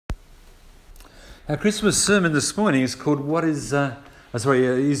Our Christmas sermon this morning is called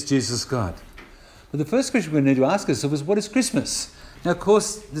Is Jesus God? But the first question we need to ask ourselves is, what is Christmas? Now, of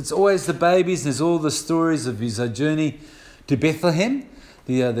course, it's always the babies, and there's all the stories of his journey to Bethlehem,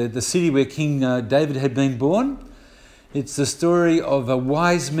 the city where King David had been born. It's the story of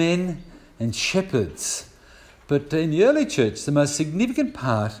wise men and shepherds. But in the early church, the most significant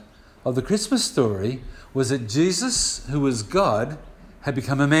part of the Christmas story was that Jesus, who was God, had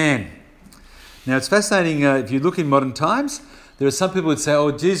become a man. Now, it's fascinating, if you look in modern times, there are some people who would say,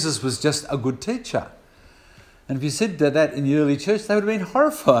 oh, Jesus was just a good teacher. And if you said that in the early church, they would have been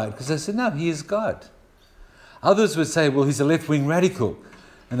horrified, because they said, no, he is God. Others would say, well, he's a left-wing radical,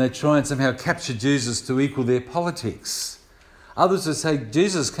 and they try and somehow capture Jesus to equal their politics. Others would say,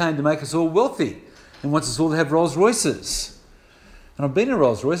 Jesus came to make us all wealthy and wants us all to have Rolls Royces. And I've been in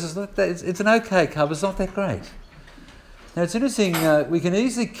Rolls Royce, it's an okay car, but it's not that great. Now, it's interesting, we can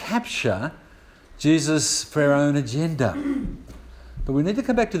easily capture Jesus for our own agenda. But we need to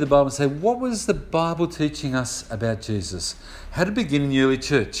come back to the Bible and say, what was the Bible teaching us about Jesus? How did it begin in the early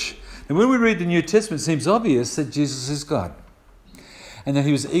church? And when we read the New Testament, it seems obvious that Jesus is God and that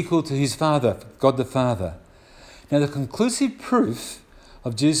he was equal to his Father, God the Father. Now, the conclusive proof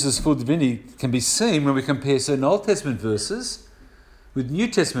of Jesus' full divinity can be seen when we compare certain Old Testament verses with New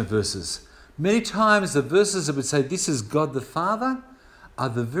Testament verses. Many times the verses that would say this is God the Father are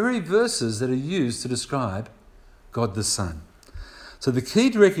the very verses that are used to describe God the Son. So the key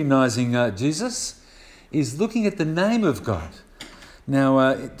to recognising Jesus is looking at the name of God.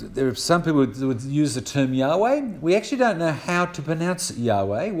 Now, there are some people who would use the term Yahweh. We actually don't know how to pronounce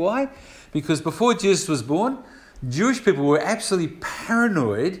Yahweh. Why? Because before Jesus was born, Jewish people were absolutely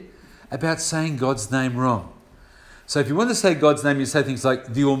paranoid about saying God's name wrong. So if you want to say God's name, you say things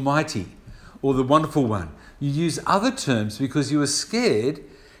like the Almighty or the Wonderful One. You use other terms because you were scared,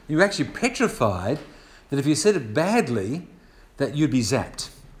 you were actually petrified that if you said it badly, that you'd be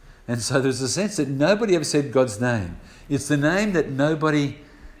zapped. And so there's a sense that nobody ever said God's name. It's the name that nobody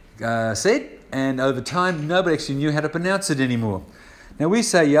said, and over time, nobody actually knew how to pronounce it anymore. Now we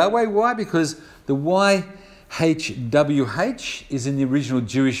say Yahweh. Why? Because the YHWH is in the original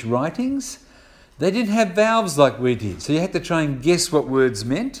Jewish writings. They didn't have vowels like we did, so you had to try and guess what words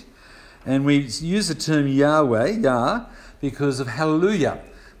meant. And we use the term Yahweh, Yah, because of hallelujah.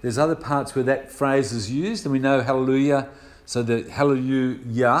 There's other parts where that phrase is used, and we know hallelujah. So the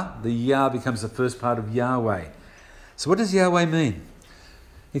hallelujah, the Yah becomes the first part of Yahweh. So what does Yahweh mean?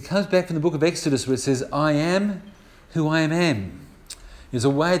 It comes back from the book of Exodus where it says, I am who I am. It's a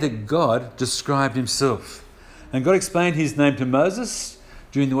way that God described himself. And God explained his name to Moses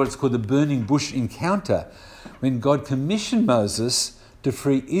during what's called the burning bush encounter, when God commissioned Moses to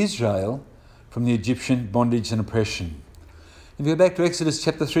free Israel from the Egyptian bondage and oppression. If you go back to Exodus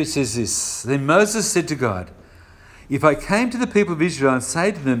chapter 3, it says this, Then Moses said to God, If I came to the people of Israel and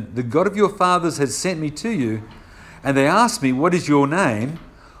say to them, The God of your fathers has sent me to you, and they ask me, What is your name?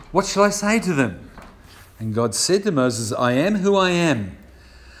 What shall I say to them? And God said to Moses, I am who I am.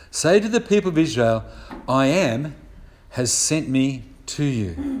 Say to the people of Israel, I am has sent me to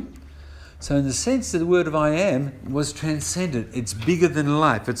you. So in the sense that the word of I am was transcendent. It's bigger than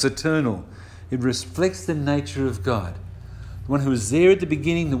life. It's eternal. It reflects the nature of God. The one who is there at the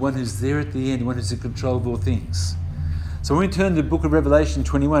beginning, the one who's there at the end, the one who's in control of all things. So when we turn to the book of Revelation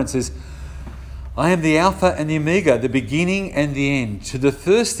 21, it says, I am the Alpha and the Omega, the beginning and the end. To the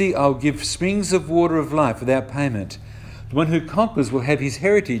thirsty I'll give springs of water of life without payment. The one who conquers will have his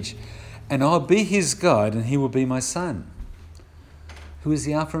heritage, and I'll be his God, and he will be my son. Who is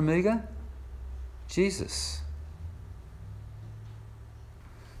the Alpha and Omega? Jesus.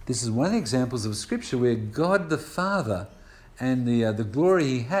 This is one of the examples of Scripture where God the Father and the glory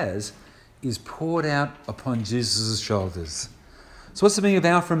he has is poured out upon Jesus' shoulders. So what's the meaning of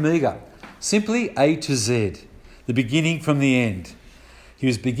Alpha and Omega? Simply A to Z, the beginning from the end. He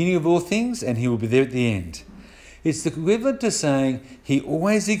was the beginning of all things and he will be there at the end. It's the equivalent to saying he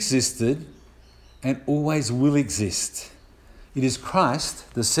always existed and always will exist. It is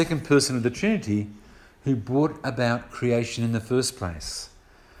Christ, the second person of the Trinity, who brought about creation in the first place.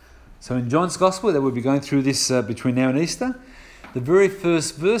 So in John's Gospel, that we'll be going through this between now and Easter, the very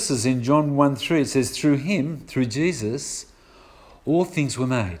first verses in John 1:3, it says, Through him, through Jesus, all things were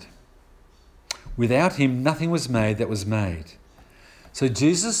made. Without him, nothing was made that was made. So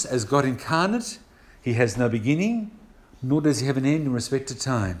Jesus, as God incarnate, he has no beginning, nor does he have an end in respect to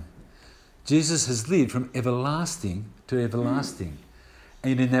time. Jesus has lived from everlasting to everlasting.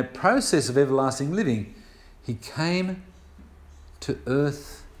 And in that process of everlasting living, he came to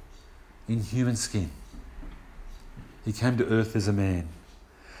earth in human skin. He came to earth as a man.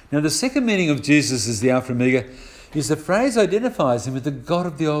 Now, the second meaning of Jesus as the Alpha and Omega is the phrase identifies him with the God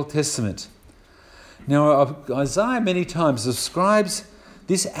of the Old Testament. Now, Isaiah many times describes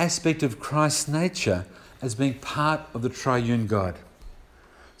this aspect of Christ's nature as being part of the triune God.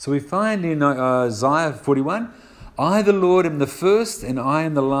 So we find in Isaiah 41, I, the Lord, am the first, and I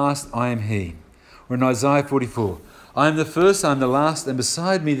am the last, I am he. Or in Isaiah 44, I am the first, I am the last, and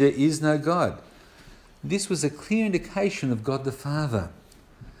beside me there is no God. This was a clear indication of God the Father.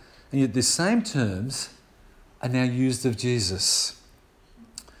 And yet the same terms are now used of Jesus.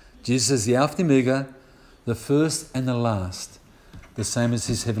 Jesus is the Alpha and Omega, the first and the last, the same as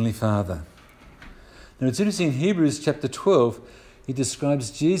his Heavenly Father. Now it's interesting, in Hebrews chapter 12, he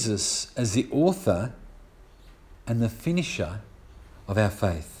describes Jesus as the author and the finisher of our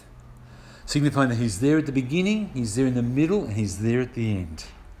faith, signifying that he's there at the beginning, he's there in the middle, and he's there at the end.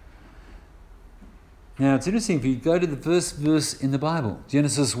 Now it's interesting, if you go to the first verse in the Bible,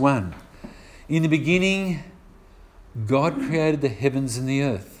 Genesis 1, in the beginning God created the heavens and the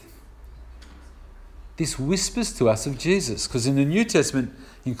earth. This whispers to us of Jesus, because in the New Testament,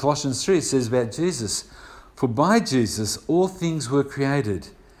 in Colossians 3, it says about Jesus, for by Jesus all things were created,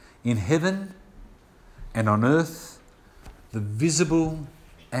 in heaven and on earth, the visible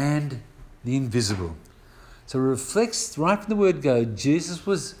and the invisible. So it reflects, right from the word go, Jesus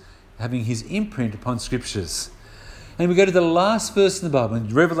was having his imprint upon scriptures. And we go to the last verse in the Bible,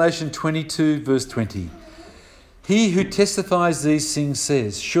 in Revelation 22, verse 20. He who testifies these things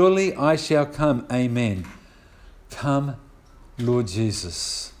says, surely I shall come, amen. Come, Lord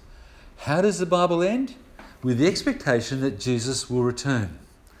Jesus. How does the Bible end? With the expectation that Jesus will return.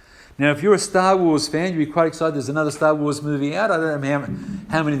 Now, if you're a Star Wars fan, you'll be quite excited. There's another Star Wars movie out. I don't know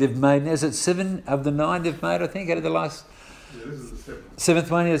how many they've made. Is it 7 of the 9 they've made, I think, out of the last... Yeah, this is the seventh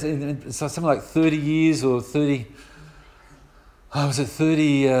one. It's something like 30 years or 30... Oh, was it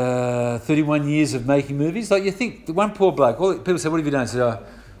 31 years of making movies? Like, you think, the one poor bloke, people say, what have you done? I said,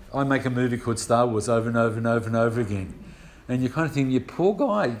 I make a movie called Star Wars over and over and over and over again. And you kind of think, you poor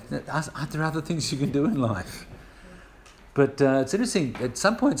guy, aren't there other things you can do in life? But it's interesting, at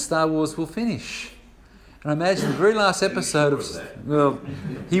some point Star Wars will finish. And I imagine the very last episode of... Well,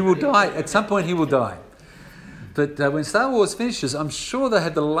 he will die. At some point he will die. But when Star Wars finishes, I'm sure they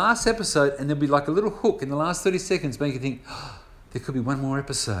have the last episode and there'll be like a little hook in the last 30 seconds making you think, there could be one more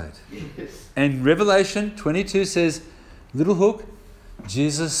episode. Yes. And Revelation 22 says, little hook,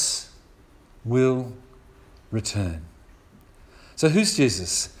 Jesus will return. So who's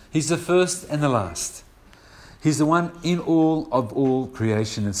Jesus? He's the first and the last. He's the one in all of all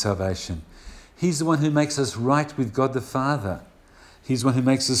creation and salvation. He's the one who makes us right with God the Father. He's the one who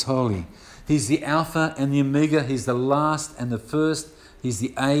makes us holy. He's the Alpha and the Omega. He's the last and the first. He's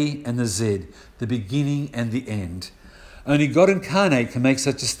the A and the Z, the beginning and the end. Only God incarnate can make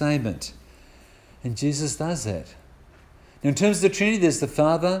such a statement. And Jesus does that. Now, in terms of the Trinity, there's the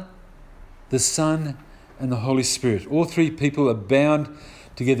Father, the Son, and the Holy Spirit. All three people are bound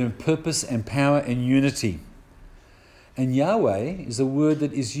together in purpose and power and unity. And Yahweh is a word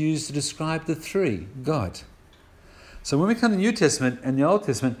that is used to describe the three, God. So when we come to the New Testament and the Old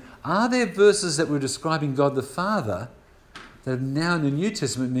Testament, are there verses that were describing God the Father that have now in the New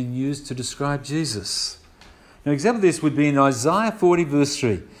Testament been used to describe Jesus? Now, an example of this would be in Isaiah 40, verse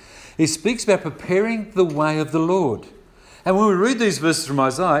 3. He speaks about preparing the way of the Lord. And when we read these verses from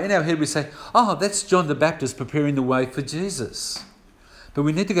Isaiah, in our head we say, oh, that's John the Baptist preparing the way for Jesus. But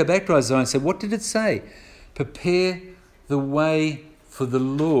we need to go back to Isaiah and say, what did it say? Prepare the way for the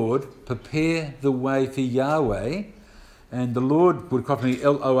Lord, prepare the way for Yahweh. And the Lord would probably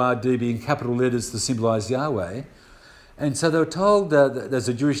L-O-R-D be in capital letters to symbolise Yahweh. And so they were told, as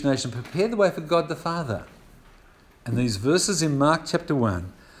a Jewish nation, prepare the way for God the Father. And these verses in Mark chapter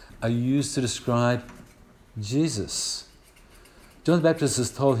 1 are used to describe Jesus. John the Baptist is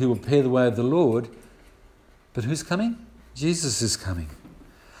told he will prepare the way of the Lord, but who's coming? Jesus is coming.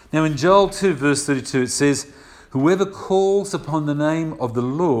 Now in Joel 2 verse 32 it says, whoever calls upon the name of the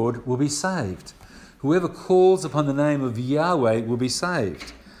Lord will be saved. Whoever calls upon the name of Yahweh will be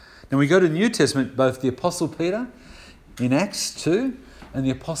saved. Now we go to the New Testament, both the Apostle Peter in Acts 2 and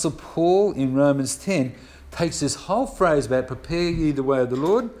the Apostle Paul in Romans 10 takes this whole phrase about prepare ye the way of the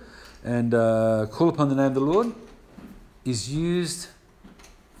Lord and call upon the name of the Lord is used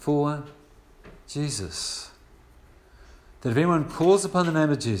for Jesus. That if anyone calls upon the name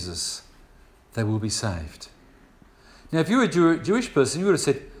of Jesus, they will be saved. Now, if you were a Jewish person, you would have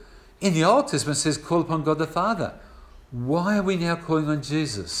said, in the Old Testament it says, call upon God the Father. Why are we now calling on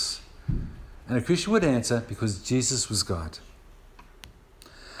Jesus? And a Christian would answer, because Jesus was God.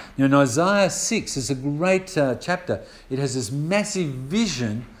 Now, in Isaiah 6, it's a great chapter. It has this massive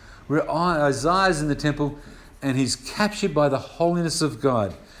vision where Isaiah's in the temple and he's captured by the holiness of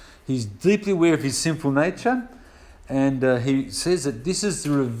God. He's deeply aware of his sinful nature, and he says that this is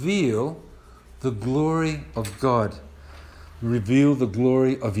to reveal the glory of God, reveal the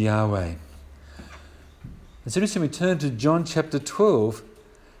glory of Yahweh. It's interesting, we turn to John chapter 12,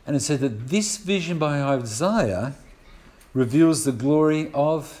 and it said that this vision by Isaiah reveals the glory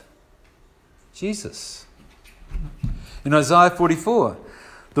of Jesus. In Isaiah 44,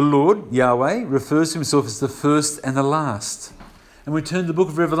 the Lord, Yahweh, refers to himself as the first and the last. And we turn to the book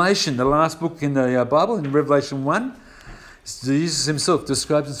of Revelation, the last book in the Bible, in Revelation 1. Jesus himself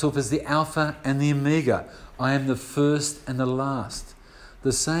describes himself as the Alpha and the Omega. I am the first and the last.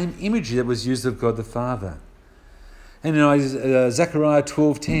 The same imagery that was used of God the Father. And in Zechariah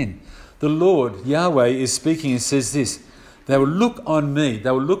 12:10, the Lord, Yahweh, is speaking and says this: they will look on me,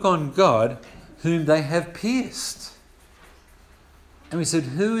 they will look on God, whom they have pierced. And we said,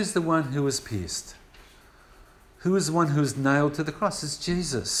 who is the one who was pierced? Who is the one who was nailed to the cross? It's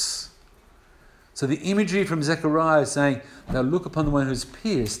Jesus. So the imagery from Zechariah saying they'll look upon the one who's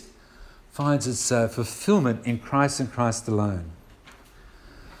pierced finds its fulfillment in Christ and Christ alone.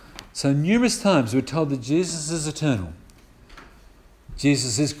 So numerous times we're told that Jesus is eternal.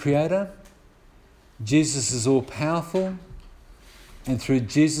 Jesus is creator. Jesus is all-powerful. And through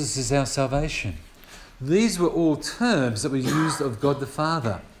Jesus is our salvation. These were all terms that were used of God the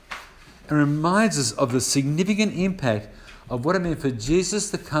Father. And reminds us of the significant impact of what it meant for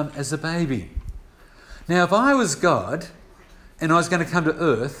Jesus to come as a baby. Now, if I was God and I was going to come to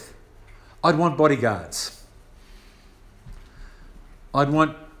earth, I'd want bodyguards. I'd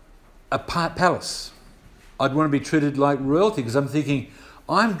want a palace. I'd want to be treated like royalty, because I'm thinking,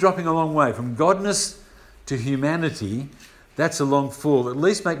 I'm dropping a long way from godness to humanity. That's a long fall. At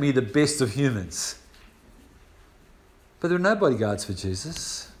least make me the best of humans. But there are no bodyguards for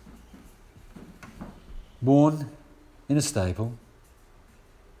Jesus. Born in a stable,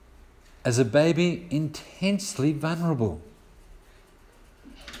 as a baby, intensely vulnerable.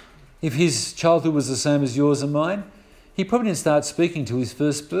 If his childhood was the same as yours and mine, he probably didn't start speaking till his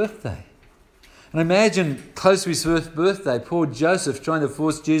first birthday. And imagine, close to his first birthday, poor Joseph trying to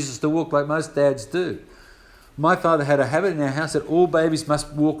force Jesus to walk like most dads do. My father had a habit in our house that all babies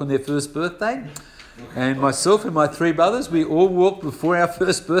must walk on their first birthday. And myself and my three brothers, we all walked before our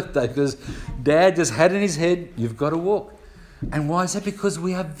first birthday because Dad just had in his head, you've got to walk. And why is that? Because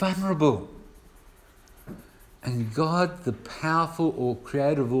we are vulnerable. And God, the powerful or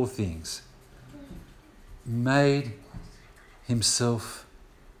creator of all things, made himself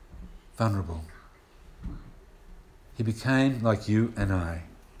vulnerable. He became like you and I.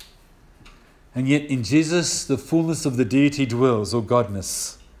 And yet in Jesus, the fullness of the deity dwells, or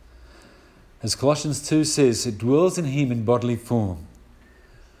godness. As Colossians 2 says, it dwells in him in bodily form.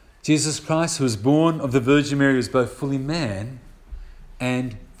 Jesus Christ, who was born of the Virgin Mary, was both fully man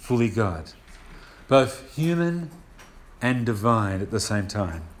and fully God. Both human and divine at the same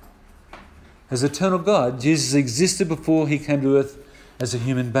time. As eternal God, Jesus existed before he came to earth as a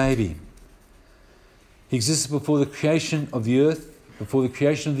human baby. He existed before the creation of the earth, before the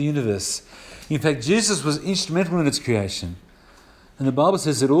creation of the universe. In fact, Jesus was instrumental in its creation. And the Bible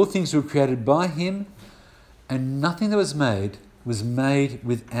says that all things were created by him, and nothing that was made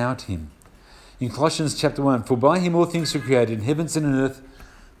without him. In Colossians chapter 1, for by him all things were created, in heavens and in earth,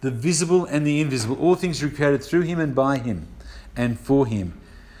 the visible and the invisible. All things were created through him and by him and for him.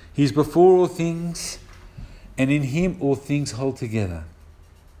 He is before all things, and in him all things hold together.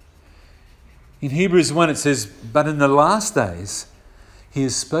 In Hebrews 1 it says, but in the last days he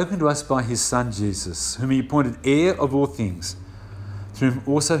has spoken to us by his Son Jesus, whom he appointed heir of all things, through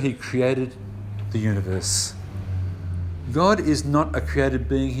whom also he created the universe. God is not a created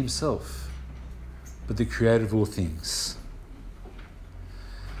being himself, but the creator of all things.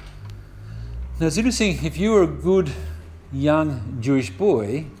 Now it's interesting, if you were a good young Jewish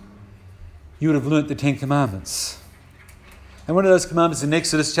boy, you would have learnt the Ten Commandments. And one of those commandments in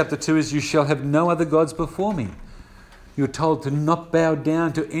Exodus chapter 2 is, you shall have no other gods before me. You're told to not bow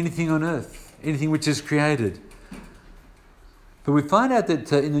down to anything on earth, anything which is created. But we find out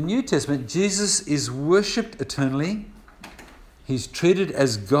that in the New Testament, Jesus is worshipped eternally. He's treated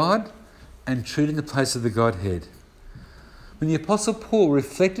as God and treated in the place of the Godhead. When the Apostle Paul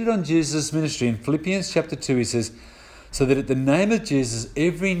reflected on Jesus' ministry in Philippians chapter 2, he says, so that at the name of Jesus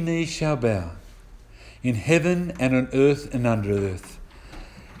every knee shall bow, in heaven and on earth and under earth,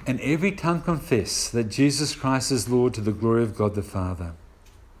 and every tongue confess that Jesus Christ is Lord, to the glory of God the Father.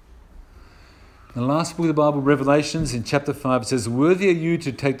 In the last book of the Bible, Revelations, in chapter 5, it says, worthy are you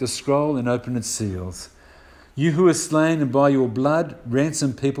to take the scroll and open its seals. You who are slain and by your blood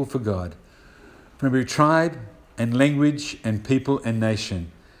ransomed people for God, from every tribe and language and people and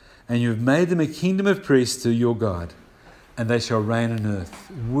nation. And you have made them a kingdom of priests to your God, and they shall reign on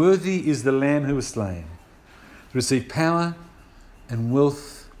earth. Worthy is the Lamb who was slain to receive power and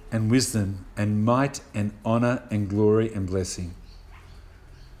wealth and wisdom and might and honour and glory and blessing.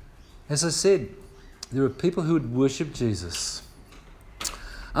 As I said, there were people who would worship Jesus.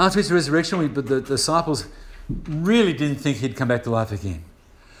 After his resurrection, the disciples really didn't think he'd come back to life again.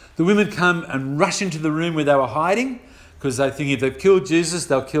 The women come and rush into the room where they were hiding because they think if they've killed Jesus,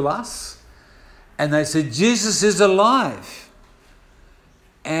 they'll kill us. And they said, Jesus is alive.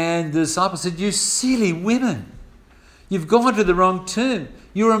 And the disciples said, you silly women, you've gone to the wrong tomb.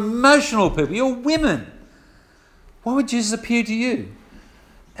 You're emotional people. You're women. Why would Jesus appear to you?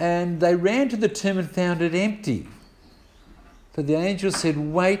 And they ran to the tomb and found it empty. But the angel said,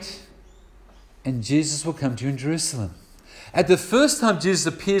 wait, and Jesus will come to you in Jerusalem. At the first time Jesus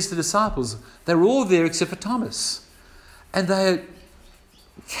appears to the disciples, they were all there except for Thomas. And they are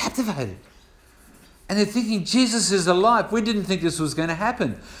captivated. And they're thinking, Jesus is alive. We didn't think this was going to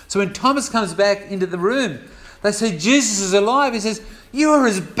happen. So when Thomas comes back into the room, they say, Jesus is alive. He says, you're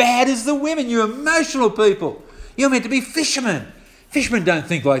as bad as the women, you emotional people. You're meant to be fishermen. Fishermen don't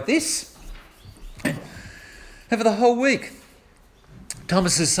think like this. And for the whole week,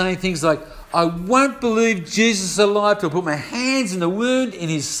 Thomas is saying things like, I won't believe Jesus is alive till I put my hands in the wound in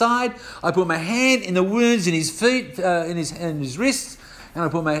his side. I put my hand in the wounds in his feet, in his wrists, and I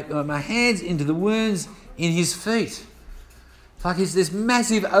put my hands into the wounds in his feet. It's like it's this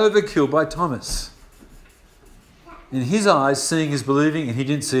massive overkill by Thomas. In his eyes, seeing is believing, and he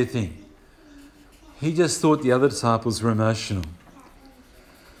didn't see a thing. He just thought the other disciples were emotional.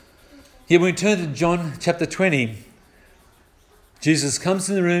 Here, when we turn to John chapter 20, Jesus comes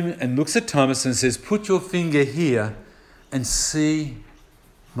in the room and looks at Thomas and says, put your finger here and see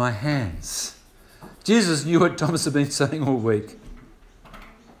my hands. Jesus knew what Thomas had been saying all week.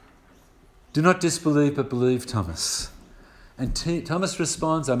 Do not disbelieve, but believe, Thomas. And Thomas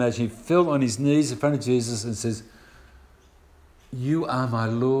responds, I imagine he fell on his knees in front of Jesus and says, you are my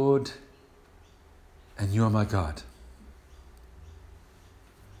Lord and you are my God.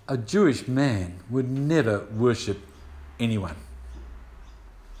 A Jewish man would never worship anyone.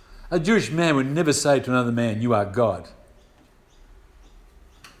 A Jewish man would never say to another man, you are God.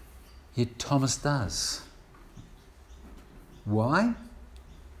 Yet Thomas does. Why?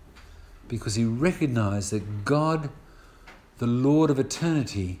 Because he recognized that God, the Lord of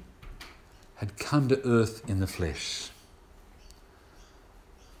eternity, had come to earth in the flesh.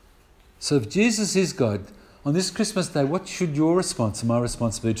 So if Jesus is God, on this Christmas day, what should your response and my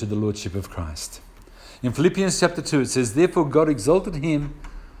response be to the Lordship of Christ? In Philippians chapter 2, it says, therefore God exalted him,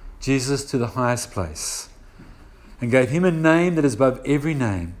 Jesus, to the highest place and gave him a name that is above every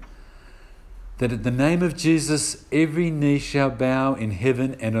name, that at the name of Jesus every knee shall bow in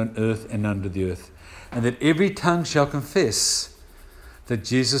heaven and on earth and under the earth, and that every tongue shall confess that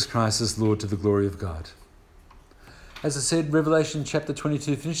Jesus Christ is Lord to the glory of God. As I said, Revelation chapter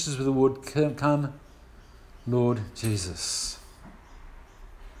 22 finishes with the word, come, Lord Jesus.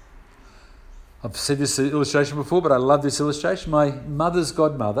 I've said this illustration before, but I love this illustration. My mother's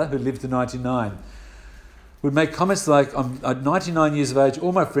godmother, who lived to 99, would make comments like, I'm at 99 years of age,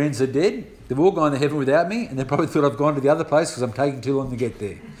 all my friends are dead, they've all gone to heaven without me, and they probably thought I've gone to the other place because I'm taking too long to get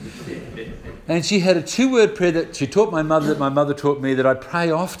there. And she had a 2-word prayer that she taught my mother, that my mother taught me, that I pray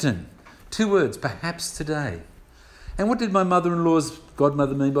often. 2 words, perhaps today. And what did my mother-in-law's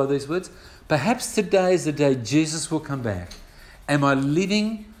godmother mean by these words? Perhaps today is the day Jesus will come back. Am I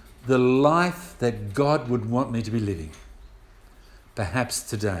living the life that God would want me to be living? Perhaps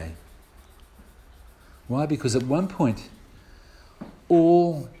today. Why? Because at one point,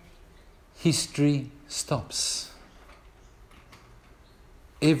 all history stops.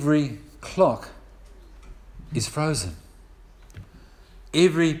 Every clock is frozen.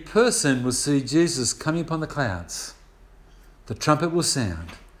 Every person will see Jesus coming upon the clouds. The trumpet will sound.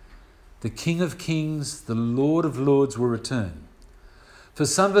 The King of Kings, the Lord of Lords will return. For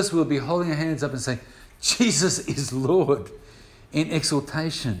some of us, we'll be holding our hands up and saying, Jesus is Lord, in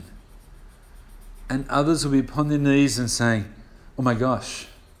exaltation. And others will be upon their knees and saying, oh my gosh,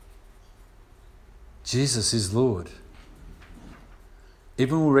 Jesus is Lord.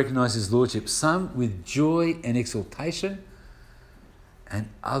 Everyone will recognize his lordship, some with joy and exaltation, and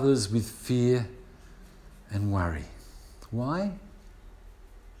others with fear and worry. Why?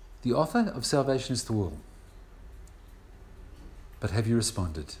 The offer of salvation is to all. But have you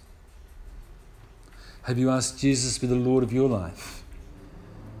responded? Have you asked Jesus to be the Lord of your life?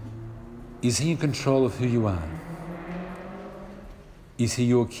 Is he in control of who you are? Is he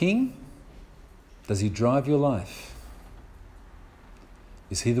your king? Does he drive your life?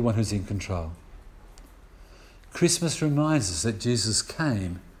 Is he the one who's in control? Christmas reminds us that Jesus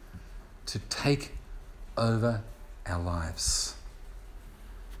came to take over our lives.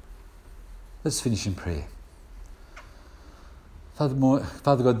 Let's finish in prayer.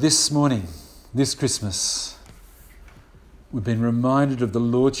 Father God, this morning, this Christmas, we've been reminded of the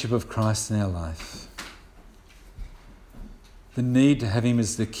Lordship of Christ in our life. The need to have him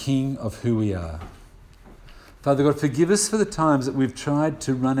as the King of who we are. Father God, forgive us for the times that we've tried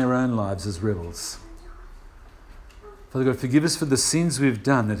to run our own lives as rebels. Father God, forgive us for the sins we've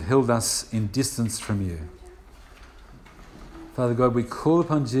done that held us in distance from you. Father God, we call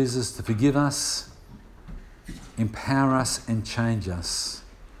upon Jesus to forgive us, empower us and change us.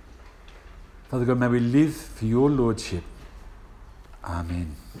 Father God, may we live for your Lordship.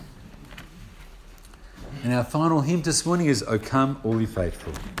 Amen. And our final hymn this morning is O Come All Ye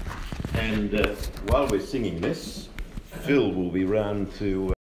Faithful. And while we're singing this, Phil will be round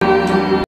to